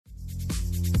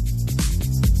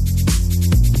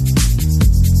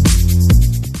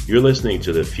You're listening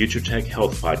to the Future Tech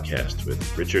Health Podcast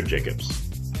with Richard Jacobs.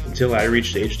 Until I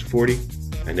reached age 40,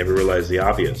 I never realized the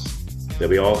obvious, that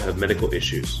we all have medical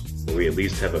issues, or we at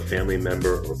least have a family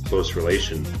member or close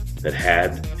relation that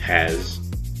has,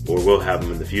 or will have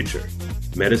them in the future.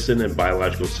 Medicine and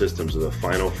biological systems are the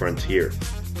final frontier.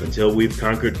 Until we've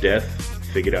conquered death,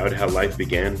 figured out how life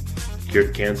began,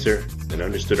 cured cancer, and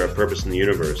understood our purpose in the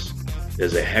universe,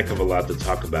 there's a heck of a lot to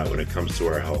talk about when it comes to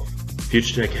our health.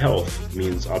 Future Tech Health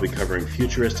means I'll be covering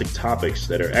futuristic topics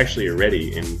that are actually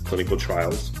already in clinical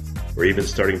trials, or even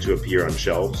starting to appear on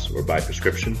shelves or by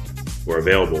prescription, or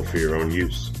available for your own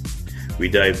use. We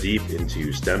dive deep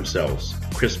into stem cells,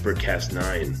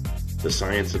 CRISPR-Cas9, the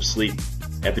science of sleep,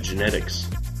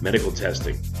 epigenetics, medical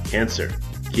testing, cancer,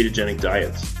 ketogenic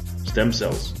diets, stem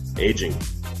cells, aging,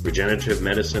 regenerative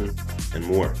medicine, and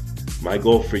more. My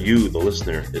goal for you, the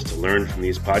listener, is to learn from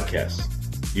these podcasts.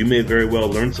 You may very well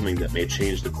learn something that may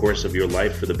change the course of your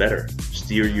life for the better,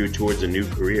 steer you towards a new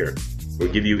career, or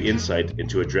give you insight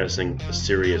into addressing a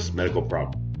serious medical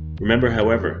problem. Remember,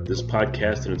 however, this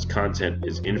podcast and its content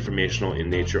is informational in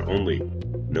nature only.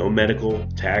 No medical,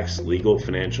 tax, legal,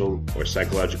 financial, or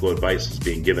psychological advice is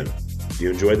being given. If you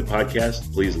enjoy the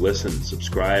podcast, please listen,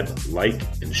 subscribe, like,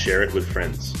 and share it with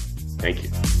friends. Thank you.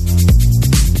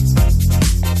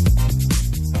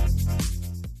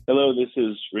 Hello, this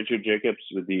is Richard Jacobs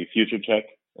with the Future Tech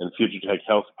and Future Tech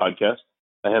Health podcast.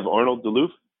 I have Arnold DeLoof.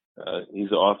 He's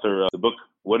the author of the book,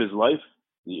 What is Life?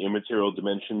 The Immaterial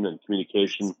Dimension and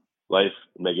Communication, Life,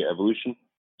 Mega Evolution,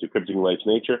 Decrypting Life's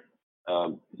Nature.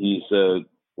 He's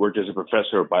worked as a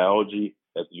professor of biology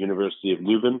at the University of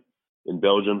Leuven in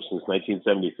Belgium since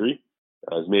 1973.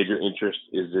 His major interest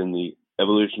is in the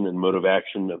evolution and mode of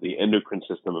action of the endocrine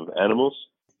system of animals.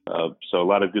 So a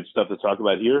lot of good stuff to talk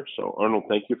about here. So Arnold,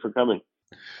 thank you for coming.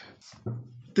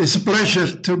 It's a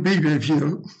pleasure to be with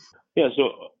you. Yeah.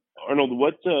 So Arnold,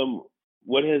 what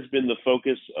has been the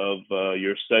focus of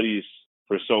your studies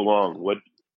for so long? What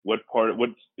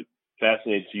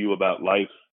fascinates you about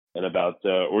life and about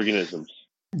organisms?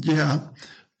 Yeah.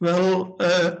 Well,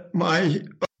 my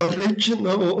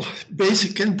original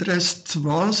basic interest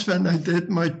was, when I did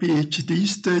my PhD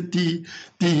study,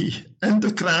 the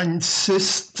endocrine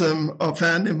system of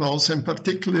animals, in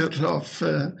particular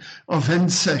of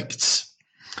insects.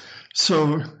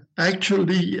 So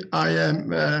actually, I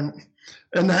am an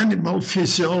animal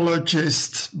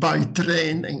physiologist by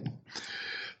training.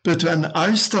 But when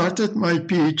I started my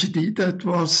PhD, that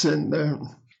was in the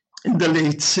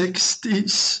late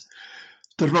 60s,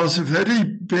 there was a very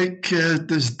big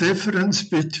this difference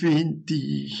between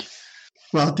the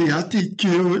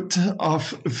attitude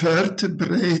of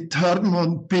vertebrate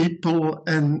hormone people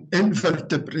and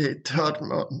invertebrate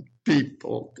hormone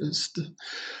people.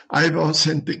 I was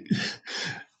in the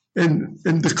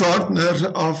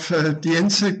corner of the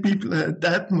insect people at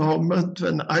that moment.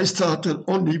 When I started,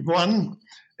 only one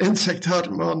insect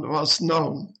hormone was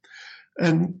known.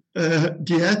 And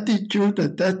the attitude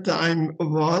at that time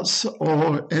was,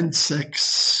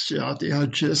 insects, they are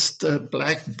just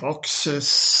black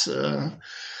boxes.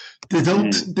 They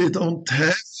don't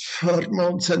have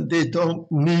hormones and they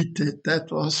don't need it.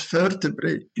 That was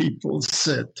vertebrate people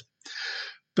said.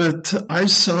 But I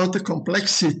saw the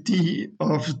complexity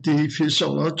of the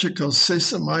physiological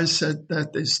system. I said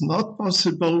that is not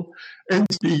possible and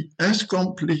be as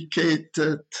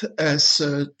complicated as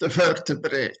the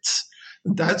vertebrates.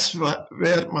 That's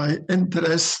where my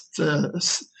interest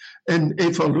in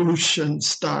evolution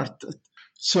started.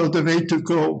 So the way to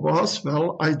go was,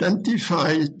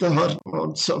 identify the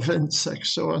hormones of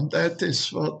insects. So, and that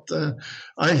is what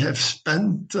I have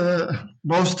spent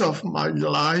most of my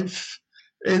life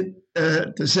in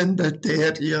that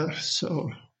area. So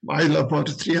my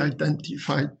laboratory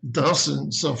identified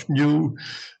dozens of new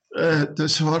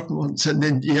these hormones, and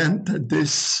in the end,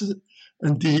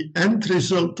 and the end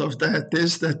result of that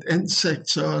is that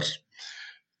insects are,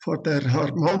 for their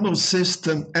hormonal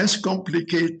system, as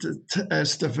complicated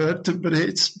as the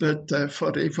vertebrates, but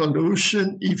for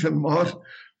evolution, even more.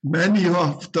 Many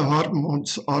of the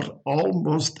hormones are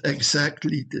almost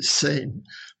exactly the same,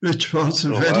 which was a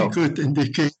very good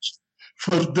indication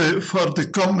for the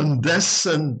common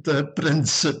descent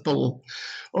principle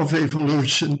of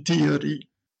evolution theory.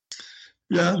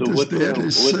 Yeah, so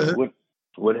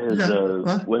what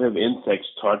have insects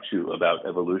taught you about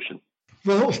evolution?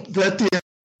 Well, that they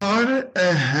are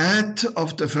ahead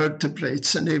of the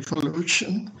vertebrates in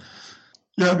evolution.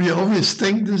 Yeah, we always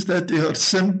think that they are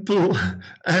simple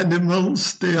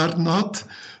animals. They are not.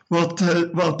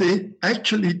 They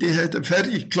had a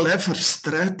very clever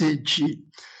strategy.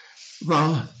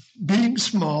 Well, being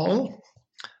small,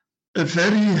 a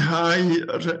very high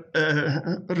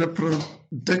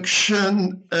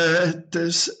reproduction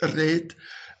this rate,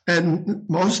 and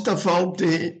most of all,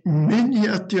 they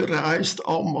miniaturized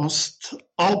almost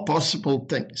all possible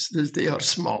things. They are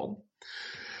small.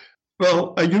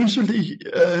 Well, I usually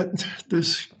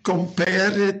just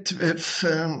compare it with,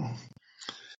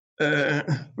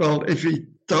 if we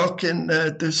talk in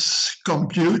this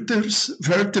computers,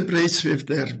 vertebrates with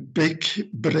their big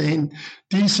brain,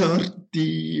 these are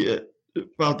the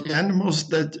animals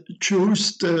that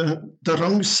choose the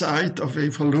wrong side of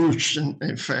evolution,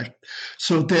 in fact.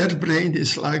 So their brain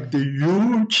is like the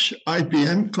huge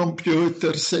IBM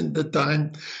computers in the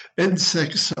time.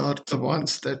 Insects are the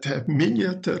ones that have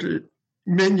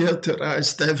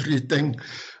miniaturized everything.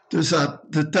 Those are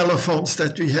the telephones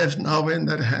that we have now in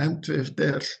our hand with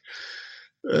their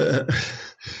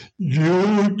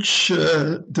huge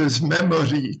this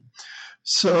memory.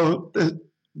 So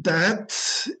that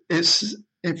is,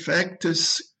 in fact,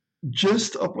 is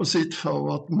just opposite for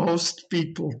what most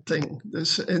people think.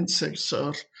 These insects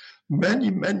are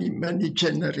many, many, many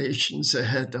generations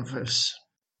ahead of us.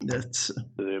 That's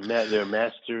they're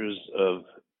masters of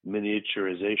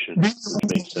miniaturization.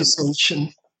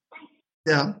 Miniaturization.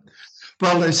 Yeah.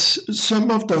 Well, as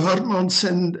some of the hormones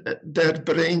in their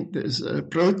brain, these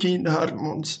protein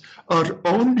hormones, are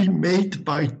only made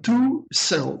by 2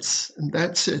 cells, and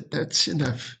that's it. That's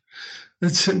enough.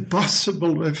 It's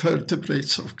impossible with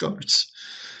vertebrates, of course.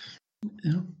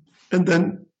 Yeah. And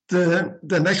then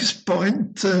the next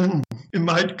point in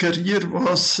my career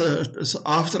was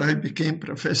after I became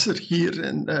professor here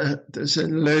in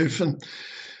Leuven.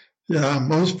 Yeah,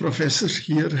 most professors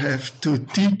here have to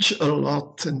teach a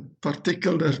lot, in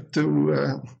particular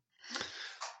to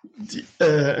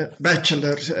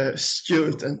bachelor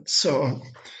students. So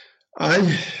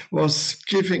I was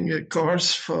giving a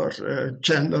course for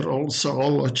general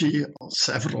zoology,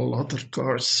 several other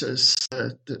courses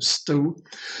too.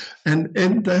 And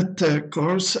in that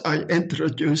course, I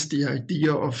introduced the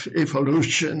idea of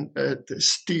evolution,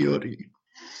 this theory.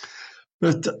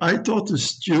 But I taught the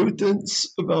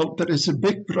students, well, there is a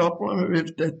big problem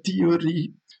with that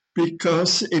theory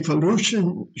because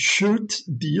evolution should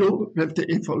deal with the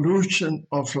evolution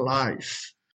of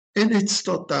life in its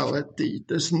totality.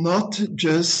 There's not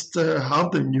just how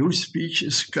the new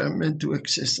species come into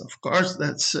existence. Of course,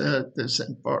 that's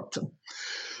important.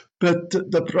 But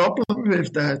the problem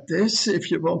with that is,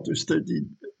 if you want to study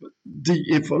the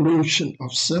evolution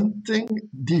of something,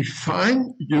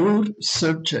 define your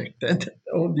subject, and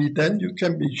only then you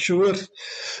can be sure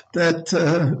that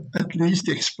at least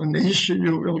the explanation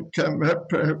you will come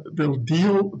up will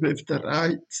deal with the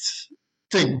right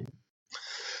thing.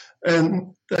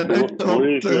 And then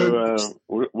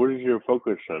what is your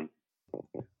focus on?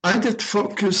 I did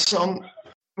focus on,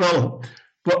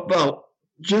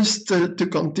 just to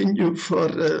continue for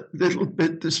a little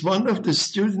bit, this one of the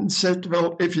students said,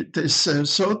 well, if it is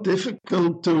so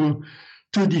difficult to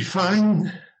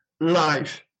define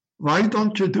life, why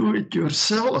don't you do it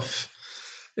yourself?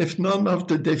 If none of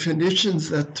the definitions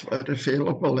that were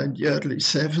available in the early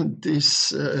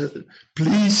 70s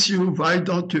please you, why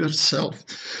don't you yourself?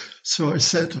 So I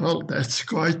said, well, that's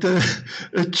quite a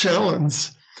challenge.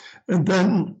 And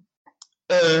then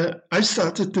I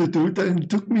started to do that, and it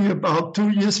took me about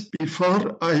 2 years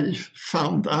before I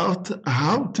found out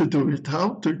how to do it,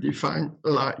 how to define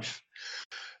life.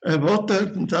 What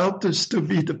turned out is to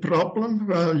be the problem.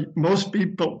 Most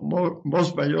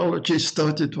biologists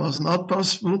thought it was not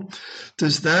possible.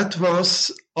 That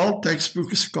was all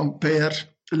textbooks compare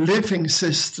living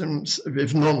systems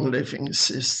with non-living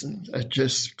systems,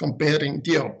 just comparing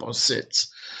the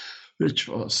opposites, which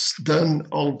was done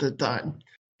all the time.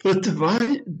 But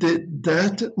why did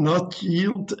that not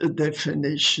yield a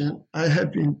definition? I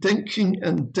have been thinking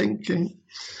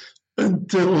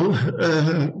until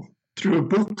through a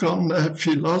book on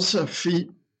philosophy,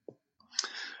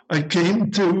 I came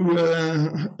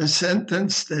to a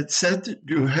sentence that said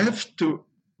you have to,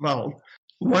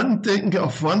 one thing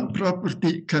of one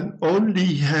property can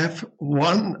only have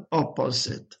one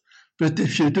opposite. But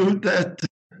if you do that,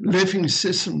 living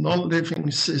system, non-living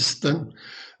system,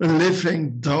 a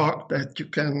living dog that you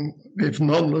can, with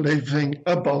non-living,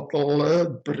 a bottle, a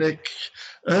brick,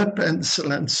 a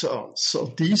pencil, and so on.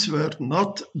 So these were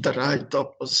not the right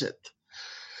opposite.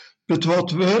 But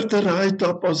what were the right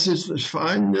opposites was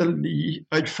finally,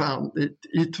 I found it.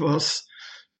 It was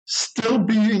still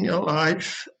being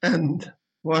alive, and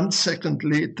 1 second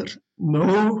later,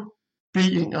 no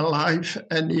being alive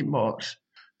anymore.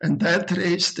 And that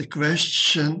raised the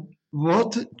question,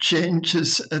 what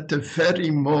changes at the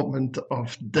very moment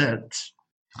of death?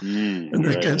 And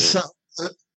I can sound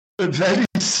a very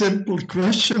simple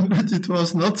question, but it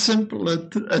was not simple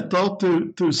at all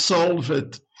to solve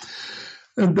it.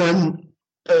 And then,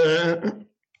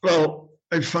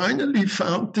 I finally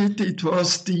found it. It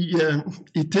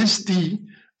is the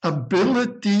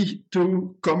ability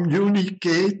to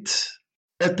communicate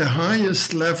at the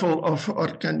highest level of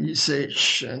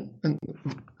organization,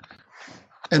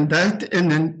 and that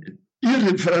in an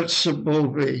irreversible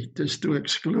way, just to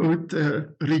exclude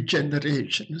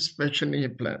regeneration, especially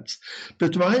in plants.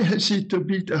 But why has it to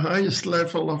be the highest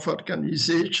level of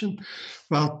organization?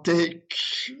 Well, take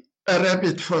a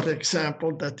rabbit, for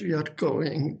example, that we are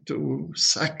going to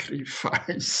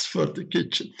sacrifice for the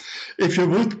kitchen. If you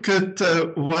would cut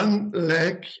one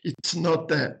leg, it's not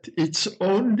that. It's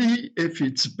only if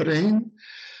its brain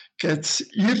gets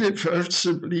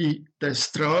irreversibly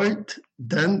destroyed,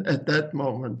 then at that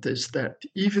moment is dead,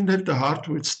 even if the heart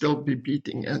would still be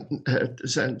beating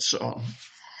and so on.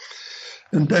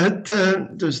 And that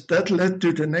led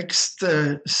to the next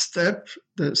step.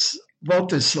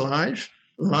 What is life?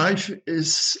 Life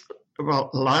is,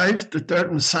 life, the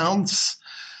term sounds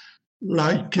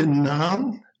like a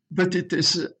noun, but it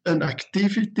is an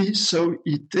activity, so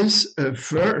it is a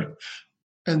verb.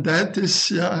 And that is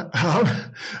how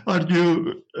are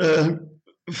you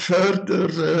further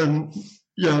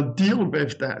deal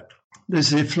with that?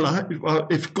 This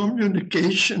if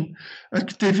communication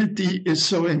activity is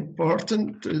so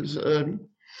important,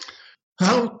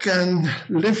 how can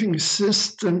living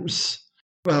systems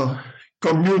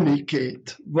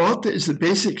communicate? What is the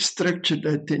basic structure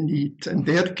that they need? And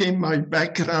there came my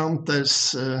background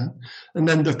as an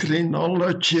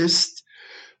endocrinologist.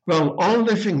 Well, all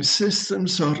living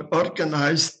systems are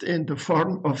organized in the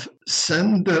form of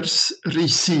senders,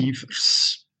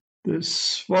 receivers.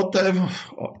 This whatever,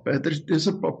 whether it is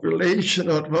a population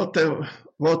or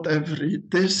whatever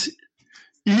it is,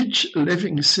 each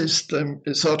living system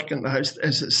is organized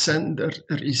as a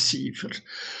sender-receiver.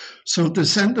 So the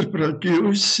sender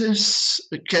produces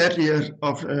a carrier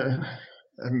of a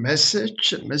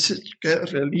message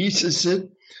releases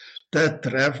it, that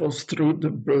travels through the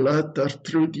blood or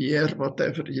through the air,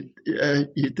 whatever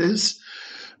it is,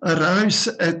 arrives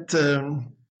at a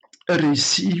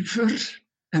receiver,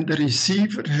 and the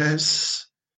receiver has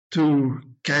to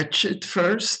catch it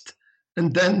first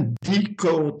and then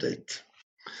decode it.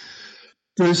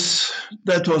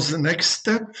 That was the next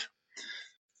step.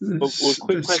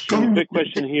 Quick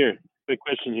question here.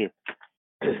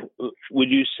 Would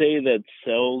you say that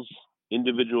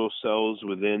individual cells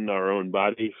within our own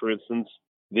body, for instance,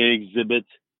 they exhibit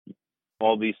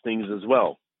all these things as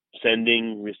well?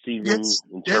 Sending, receiving,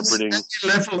 interpreting?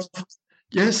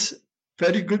 Yes,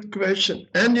 very good question.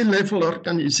 Any level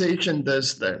organization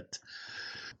does that.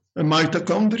 A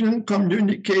mitochondrion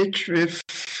communicates with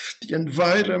the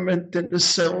environment in the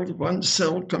cell. One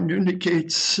cell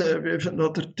communicates with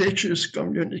another, tissues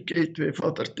communicate with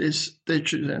other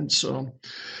tissues, and so on.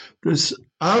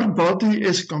 Our body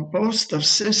is composed of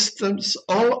systems,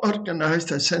 all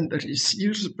organized as sender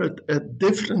receivers, but at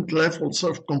different levels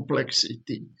of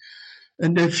complexity.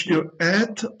 And if you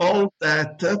add all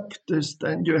that up,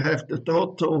 then you have the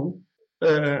total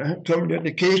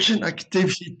communication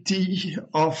activity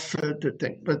of the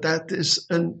thing. But that is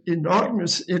an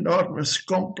enormous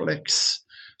complex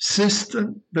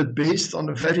system, but based on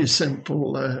a very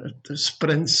simple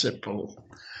principle.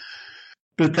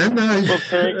 But then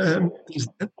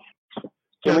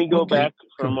can we go back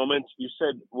for a moment? You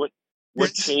said what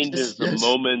changes the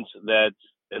moment that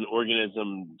an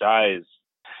organism dies?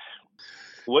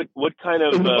 What kind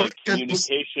of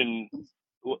communication?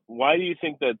 Why do you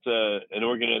think that an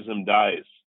organism dies?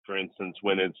 For instance,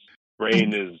 when its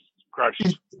brain is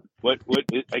crushed,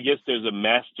 I guess there's a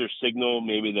master signal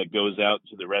maybe that goes out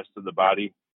to the rest of the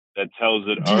body that tells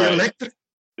it, all right,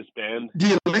 disband.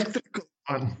 The electrical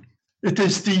one. It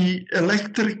is the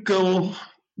electrical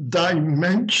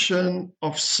dimension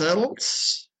of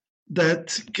cells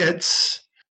that gets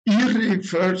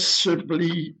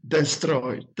irreversibly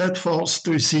destroyed. That falls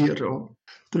to zero.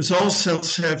 All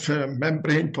cells have a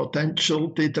membrane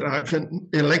potential. They drive an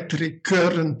electric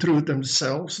current through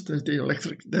themselves,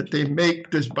 that they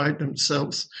make this by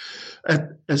themselves.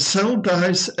 And a cell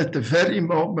dies at the very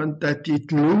moment that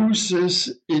it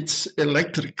loses its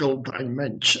electrical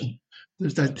dimension.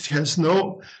 That it has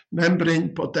no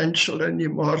membrane potential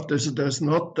anymore. This does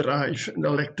not drive an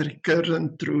electric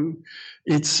current through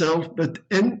itself, but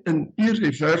in an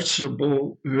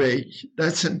irreversible way.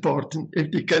 That's important. If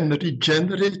they can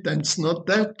regenerate, then it's not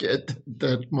that yet at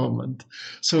that moment.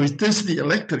 So it is the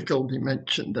electrical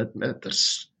dimension that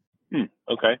matters.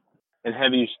 Okay. And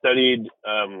have you studied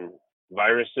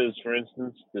viruses, for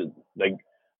instance?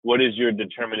 what is your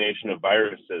determination of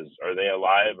viruses? Are they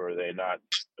alive or are they not,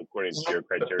 according to your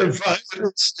criteria? A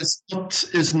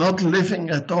virus is not living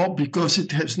at all because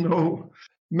it has no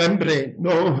membrane,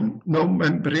 no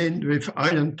membrane with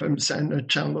ion pumps and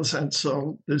channels and so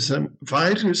on. This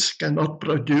virus cannot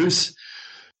produce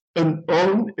an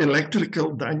own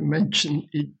electrical dimension.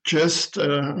 It's just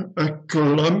a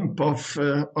clump of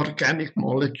organic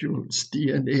molecules,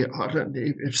 DNA,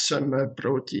 RNA, with some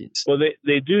proteins. Well,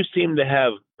 they do seem to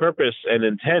have purpose and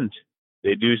intent.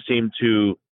 They do seem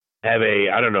to have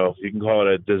I don't know if you can call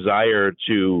it a desire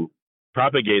to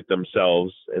propagate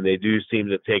themselves, and they do seem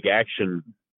to take action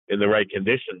in the right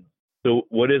conditions. So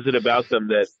what is it about them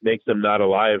that makes them not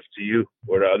alive to you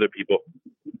or to other people?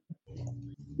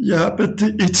 Yeah, but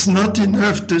it's not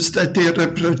enough just that they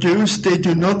reproduce. They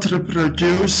do not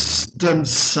reproduce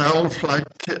themselves like,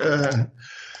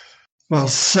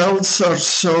 cells are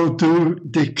so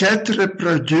they get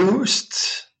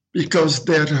reproduced because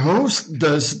their host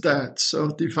does that. So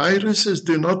the viruses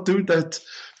do not do that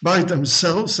by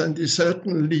themselves, and they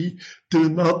certainly do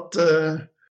not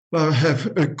have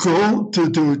a goal to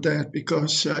do that,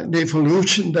 because in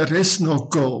evolution there is no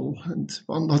goal, and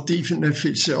not even a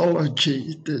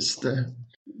physiology.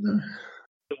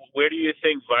 Where do you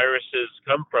think viruses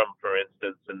come from, for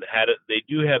instance, and they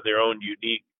do have their own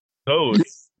unique code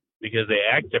because they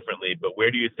act differently, but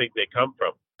where do you think they come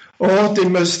from? Oh, they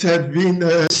must have been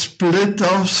split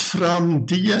off from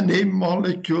DNA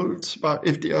molecules, but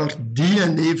if they are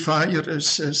DNA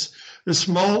viruses, a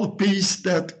small piece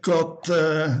that got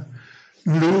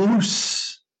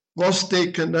loose was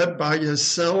taken up by a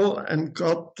cell and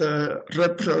got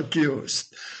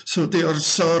reproduced. So they are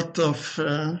sort of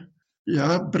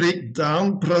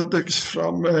breakdown products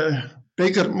from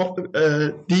bigger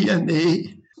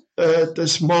DNA,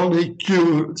 these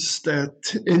molecules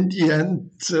that in the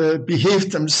end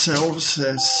behave themselves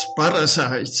as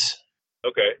parasites.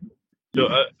 Okay. So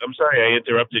I'm sorry I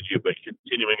interrupted you, but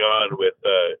continuing on with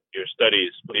your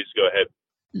studies, please go ahead.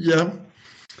 Yeah.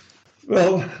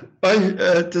 Well,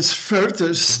 this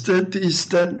further studies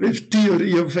then with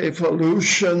theory of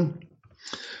evolution.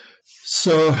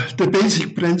 So the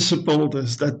basic principle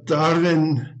is that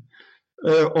Darwin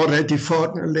already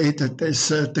formulated is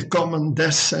the common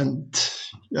descent.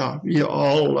 Yeah, we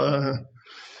all are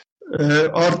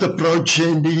the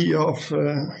progeny of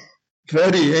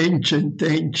very ancient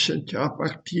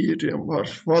bacterium or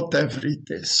whatever it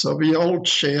is. So we all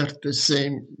share the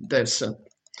same descent.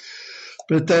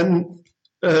 But then,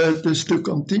 just to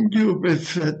continue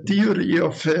with theory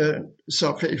of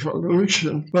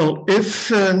evolution, well,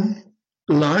 if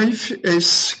life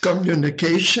is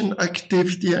communication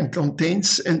activity and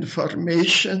contains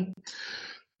information,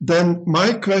 then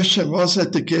my question was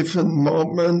at a given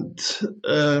moment,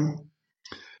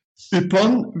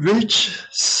 upon which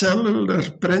cellular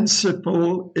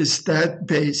principle is that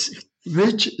based?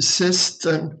 Which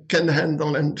system can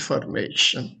handle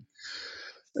information?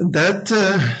 And that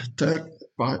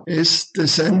is the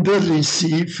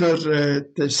sender-receiver,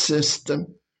 the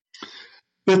system.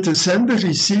 But the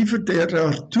sender-receiver, there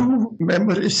are two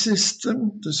memory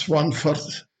systems. There's one for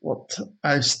what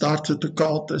I started to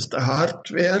call as the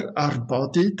hardware, our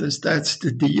body, that's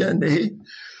the DNA.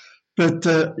 But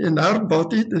in our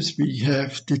body, we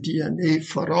have the DNA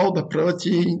for all the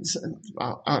proteins and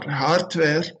our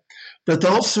hardware, but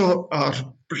also our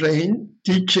brain,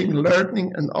 teaching,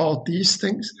 learning, and all these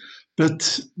things.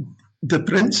 But the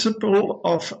principle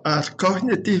of our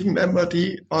cognitive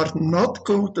memory are not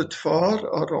coded for,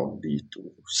 or only to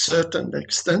a certain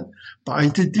extent, by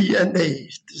the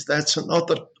DNA. That's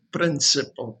another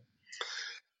principle.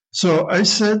 So I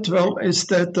said, well,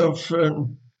 instead of,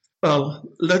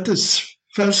 let us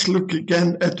first look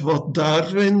again at what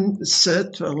Darwin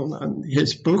said in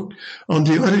his book on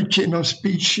the origin of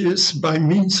species by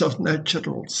means of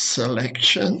natural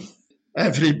selection.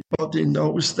 Everybody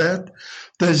knows that.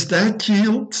 Does that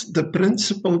yield the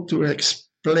principle to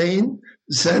explain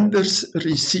senders,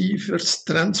 receivers,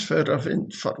 transfer of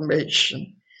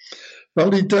information?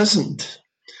 Well, it doesn't.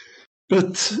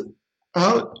 But,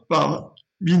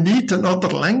 we need another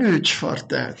language for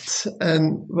that.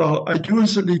 And, I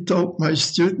usually told my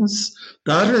students,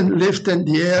 Darwin lived in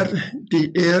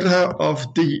the era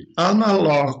of the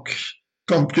analog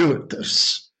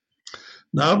computers.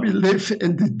 Now we live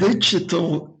in the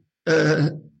digital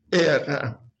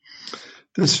era.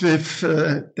 This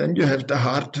then you have the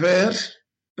hardware,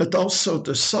 but also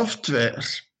the software.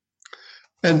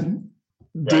 And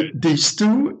these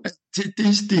two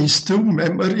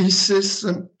memory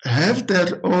systems have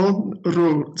their own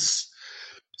rules.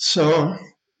 So,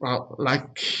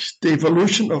 like the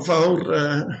evolution of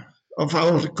our of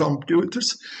our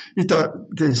computers. It are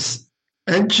these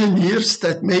engineers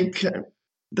that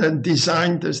then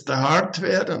design the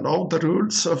hardware and all the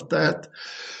rules of that.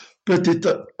 But it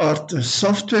are the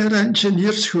software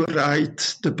engineers who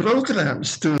write the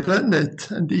programs to run it,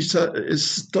 and these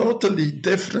is totally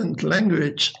different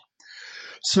language.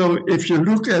 So if you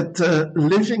look at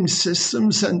living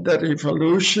systems and their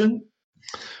evolution,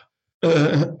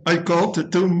 I called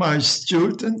it to my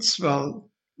students, well,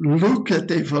 look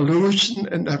at evolution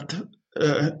and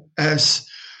as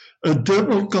a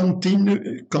double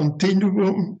continuum,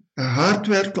 a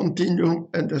hardware continuum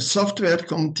and a software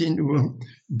continuum,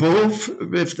 both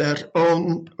with their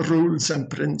own rules and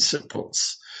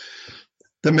principles.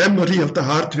 The memory of the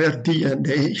hardware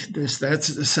DNA, that's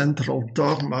the central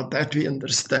dogma that we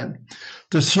understand.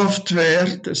 The software,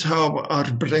 that's how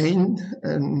our brain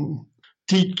and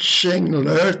teaching,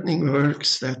 learning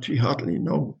works, that we hardly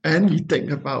know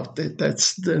anything about it.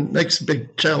 That's the next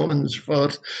big challenge for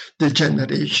the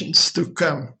generations to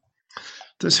come.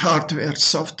 This hardware,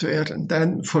 software, and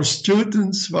then for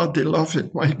students, what they love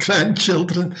it. My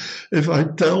grandchildren, if I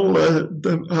tell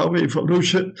them how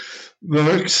evolution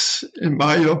works, in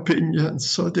my opinion,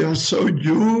 so they are so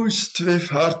used with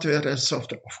hardware and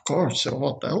software. Of course, so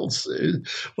what else?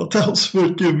 What else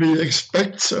would you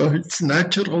expect? So it's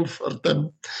natural for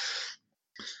them.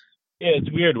 Yeah,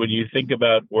 it's weird when you think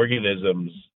about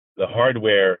organisms. The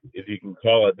hardware, if you can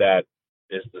call it that,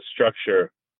 is the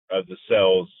structure of the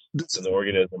cells in the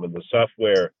organism, and the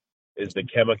software is the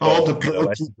chemical, electrical,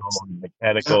 and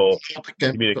mechanical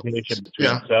communication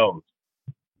between cells.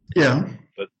 Yeah.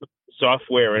 But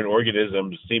software in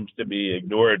organisms seems to be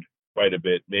ignored quite a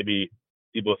bit. Maybe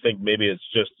people think maybe it's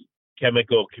just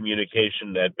chemical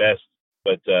communication at best,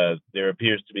 but there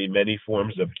appears to be many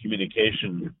forms of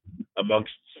communication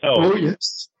amongst cells. Oh,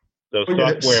 yes. So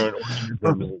software in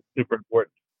organisms is super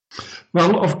important.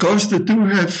 Well, of course, the two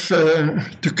have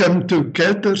to come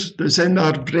together. There's in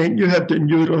our brain, you have the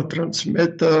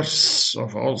neurotransmitters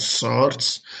of all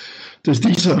sorts.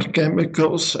 These are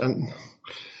chemicals, and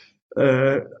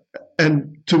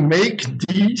to make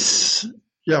these,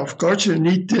 of course, you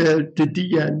need the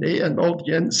DNA and all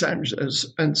the enzymes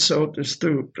and so to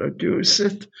produce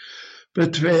it.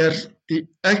 But where the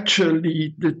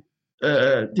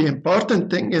important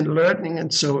thing in learning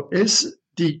and so is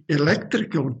the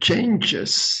electrical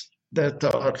changes that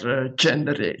are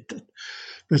generated.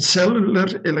 But cellular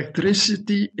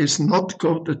electricity is not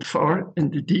coded for in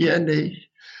the DNA.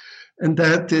 And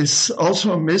that is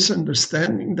also a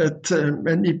misunderstanding that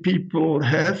many people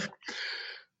have.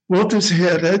 What is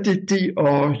heredity?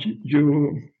 Or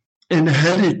you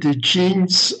inherit the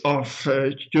genes of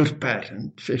your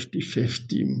parent,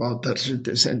 50-50, mother,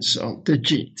 and so on, the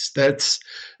genes. That's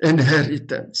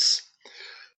inheritance.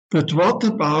 But what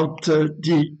about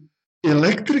the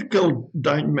electrical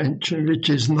dimension, which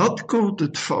is not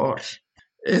coded for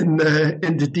in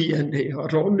the DNA,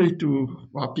 or only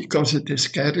because it is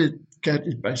carried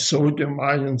by sodium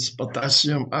ions,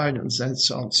 potassium ions, and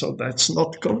so on. So that's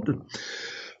not coded.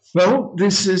 Well,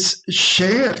 this is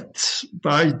shared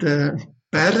by the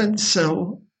parent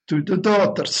cell to the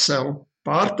daughter cell.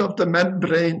 Part of the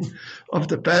membrane of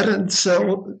the parent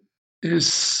cell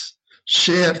is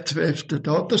shared with the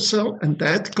daughter cell, and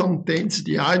that contains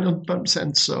the ion pumps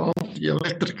and so on, the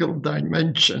electrical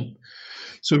dimension.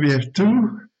 So we have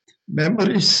two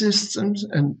memory systems,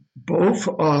 and both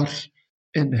are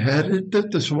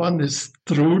inherited. This one is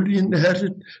truly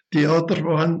inherited. The other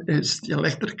one is, the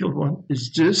electrical one, is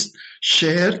just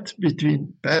shared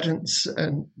between parents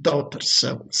and daughter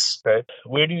cells. Okay.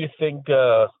 Where do you think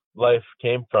life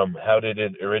came from? How did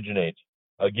it originate?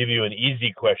 I'll give you an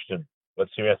easy question.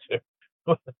 What's your answer?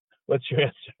 What's your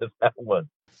answer to that one?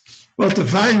 Well, the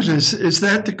virus, is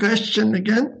that the question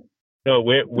again? No,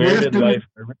 where did life,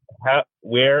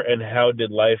 where and how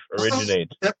did life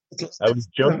originate? I was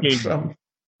joking that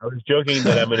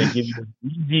I'm going to give you an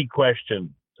easy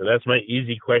question. So that's my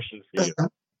easy question for you.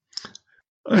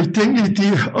 I think it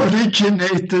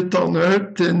originated on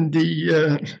Earth in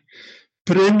the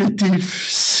primitive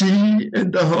sea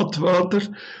in the hot water,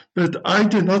 but I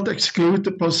do not exclude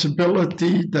the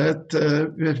possibility that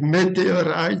with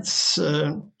meteorites,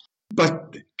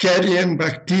 carrying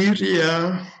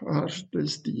bacteria, or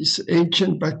these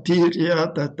ancient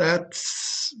bacteria, that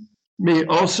may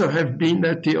also have been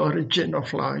at the origin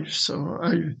of life. So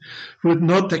I would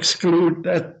not exclude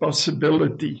that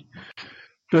possibility.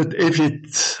 But if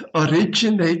it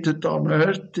originated on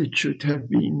Earth, it should have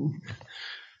been,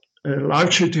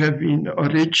 life should have been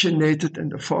originated in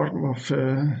the form of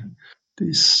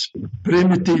these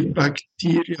primitive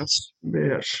bacteria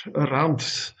were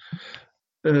around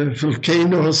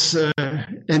volcanoes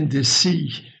in the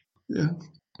sea. Yeah.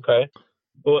 Okay.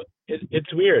 Well,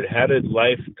 it's weird. How did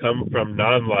life come from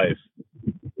non-life?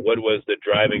 What was the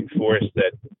driving force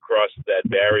that crossed that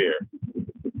barrier?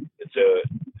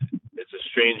 It's a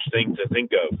strange thing to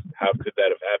think of. How could that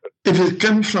have happened? If it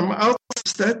comes from out,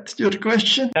 is that your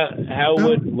question? How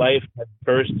would life have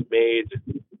first made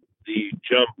the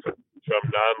jump from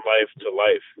non-life to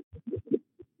life?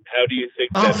 How do you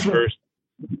think that first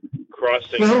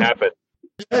crossing happened?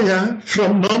 Yeah,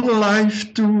 from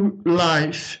non-life to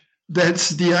life. That's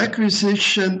the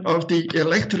acquisition of the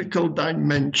electrical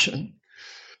dimension.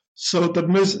 So there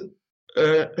must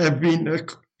have been a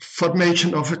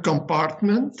formation of a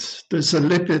compartment. There's a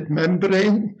lipid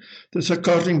membrane. There's,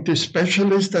 according to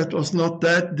specialists, that was not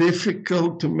that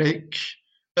difficult to make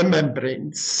a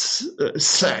membrane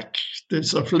sac.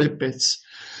 There's of lipids.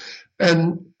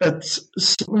 And at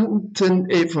certain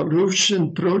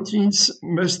evolution, proteins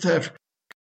must have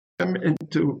come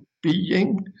into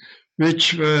being,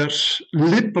 which were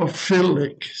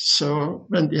lipophilic. So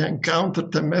when they encounter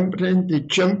the membrane, they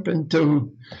jump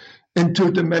into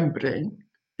the membrane.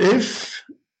 If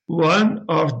one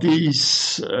of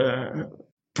these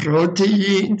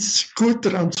proteins could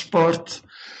transport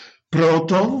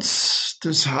protons,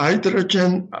 this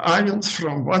hydrogen ions,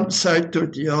 from one side to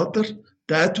the other,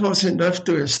 that was enough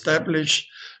to establish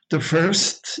the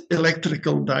first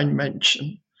electrical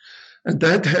dimension. And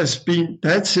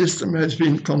that system has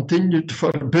been continued for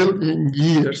 1 billion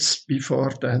years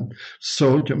before then,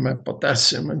 sodium and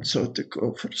potassium and so took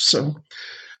over. So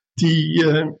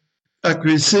the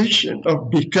acquisition of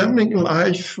becoming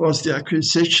life was the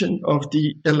acquisition of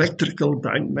the electrical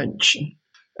dimension.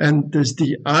 And there's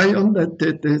the ion that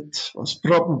did it was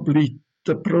probably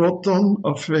the proton,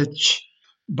 of which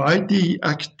by the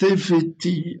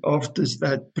activity of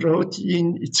that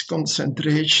protein, its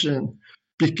concentration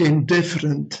became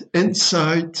different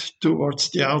inside towards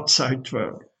the outside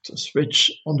world.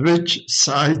 On which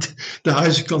side the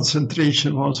highest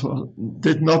concentration was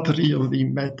did not really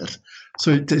matter.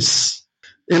 So it is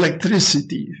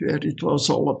electricity where it was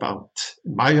all about,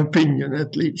 in my opinion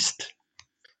at least.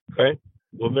 Okay,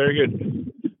 well, very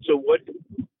good. So what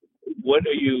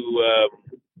are you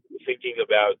thinking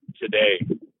about today?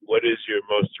 What is your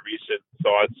most recent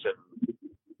thoughts, and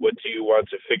what do you want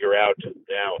to figure out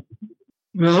now?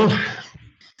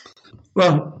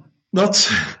 Well,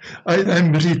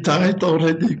 I'm retired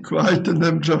already quite a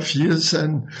number of years,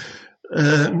 and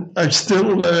I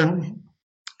still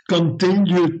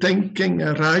continue thinking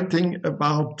and writing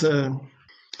about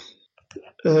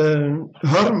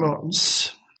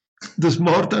hormones. There's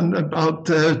more than about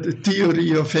the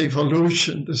theory of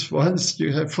evolution. There's once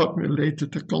you have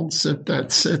formulated the concept,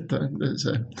 that's it.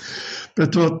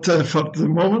 But what for the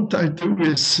moment I do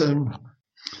is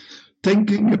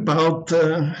thinking about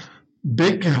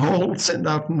big holes in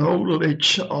our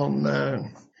knowledge on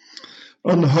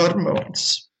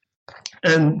hormones.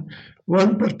 And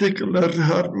one particular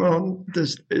hormone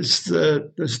is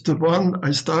the one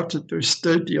I started to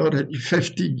study already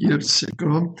 50 years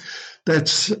ago.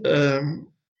 There's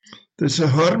a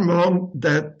hormone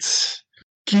that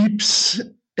keeps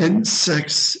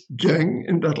insects young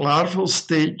in their larval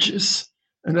stages,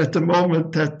 and at the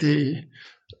moment that they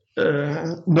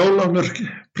no longer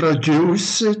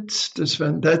produce it, that's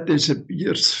when that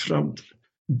disappears from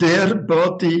their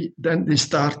body, then they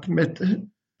start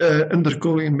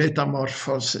undergoing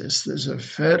metamorphosis. There's a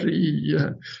very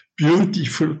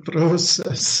beautiful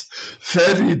process,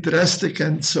 very drastic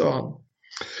and so on.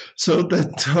 So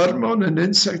that hormone in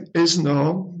insect is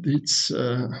known, its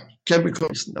chemical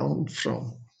is known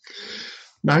from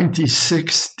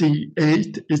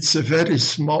 1968. It's a very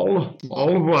small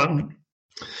one,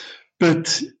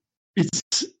 but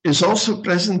it is also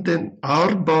present in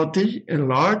our body in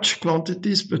large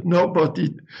quantities, but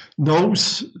nobody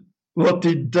knows what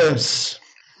it does.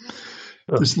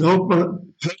 There's no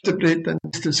vertebrate and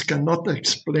cannot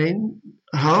explain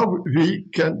how we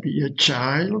can be a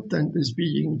child and is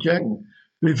being young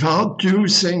without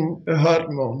using a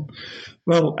hormone.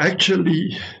 Well,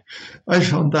 actually, I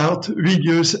found out we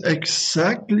use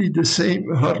exactly the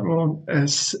same hormone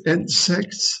as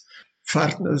insects,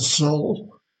 farnesol,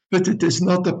 but it is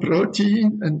not a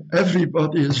protein, and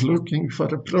everybody is looking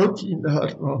for a protein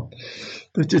hormone.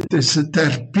 But it is a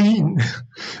terpene,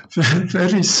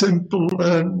 very simple,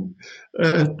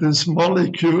 this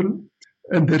molecule.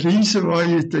 And the reason why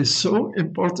it is so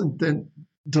important in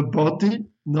the body,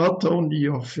 not only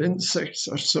of insects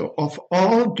or so, of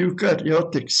all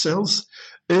eukaryotic cells,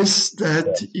 is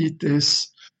that it is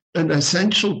an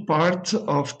essential part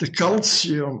of the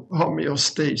calcium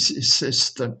homeostasis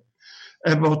system.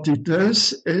 And what it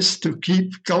does is to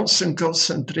keep calcium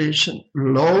concentration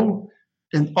low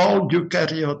in all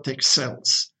eukaryotic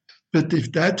cells. But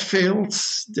if that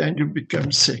fails, then you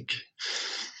become sick.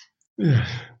 Yeah.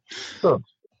 Huh.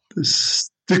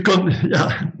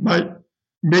 My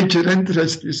major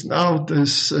interest is now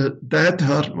this that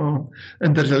hormone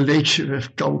and the relation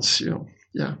with calcium.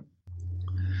 Yeah.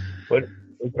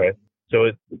 Okay. So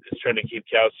it's trying to keep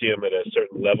calcium at a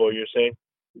certain level, you're saying?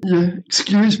 Yeah.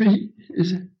 Excuse me.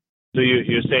 So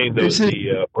you're saying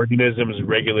the organism's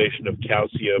regulation of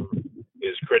calcium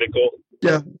is critical?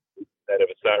 Yeah. That if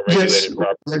it's not regulated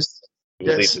properly,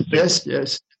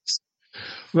 Yes.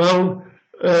 Well,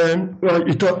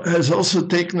 it has also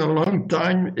taken a long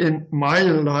time in my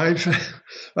life.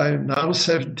 I am now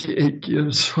 78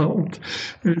 years old.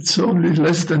 It's only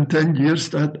less than 10 years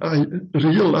that I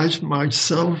realized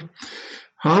myself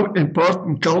how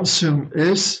important calcium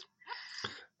is.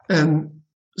 And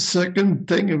second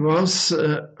thing was,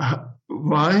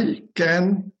 why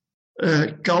can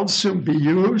calcium be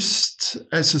used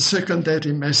as a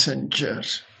secondary messenger?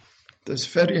 That's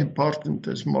very important,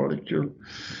 this molecule.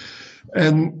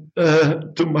 And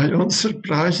to my own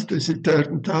surprise, as it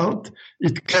turned out,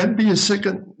 it can be a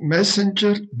second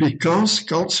messenger because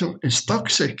calcium is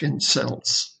toxic in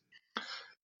cells.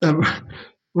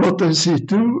 What does it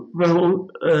do? Well,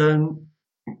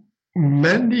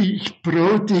 many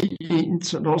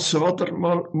proteins and also other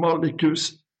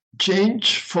molecules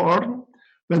change form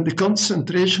when the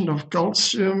concentration of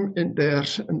calcium in their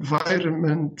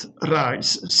environment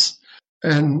rises.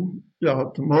 And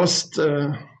the most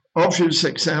obvious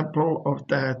example of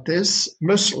that is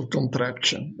muscle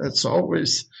contraction. That's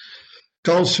always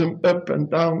calcium up and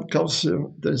down,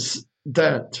 calcium this,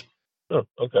 that. Oh,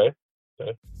 okay.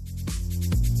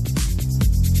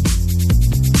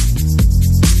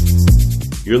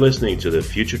 You're listening to the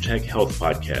Future Tech Health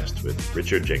Podcast with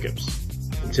Richard Jacobs.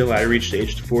 Until I reached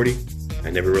age 40, I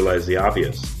never realized the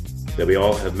obvious, that we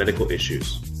all have medical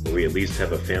issues, or we at least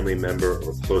have a family member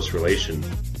or close relation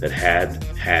that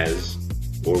has,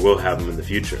 or will have them in the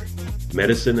future.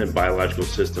 Medicine and biological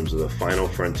systems are the final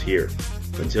frontier.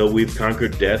 Until we've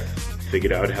conquered death,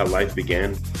 figured out how life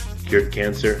began, cured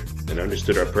cancer, and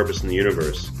understood our purpose in the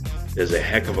universe, there's a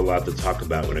heck of a lot to talk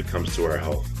about when it comes to our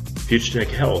health. Future Tech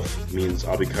Health means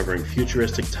I'll be covering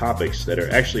futuristic topics that are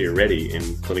actually already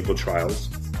in clinical trials,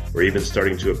 or even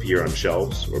starting to appear on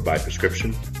shelves or by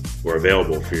prescription, or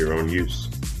available for your own use.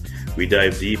 We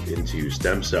dive deep into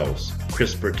stem cells,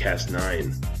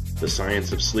 CRISPR-Cas9, the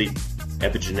science of sleep,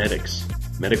 epigenetics,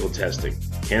 medical testing,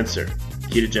 cancer,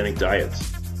 ketogenic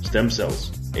diets, stem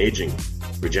cells, aging,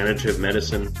 regenerative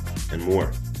medicine, and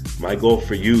more. My goal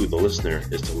for you, the listener,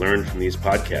 is to learn from these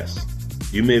podcasts.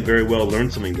 You may very well learn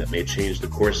something that may change the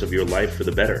course of your life for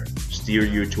the better, steer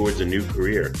you towards a new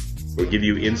career, or give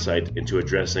you insight into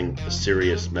addressing a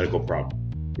serious medical problem.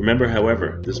 Remember,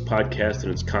 however, this podcast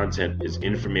and its content is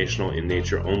informational in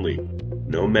nature only.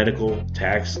 No medical,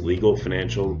 tax, legal,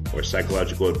 financial, or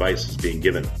psychological advice is being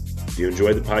given. If you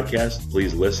enjoy the podcast,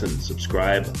 please listen,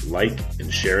 subscribe, like,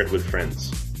 and share it with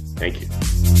friends. Thank you.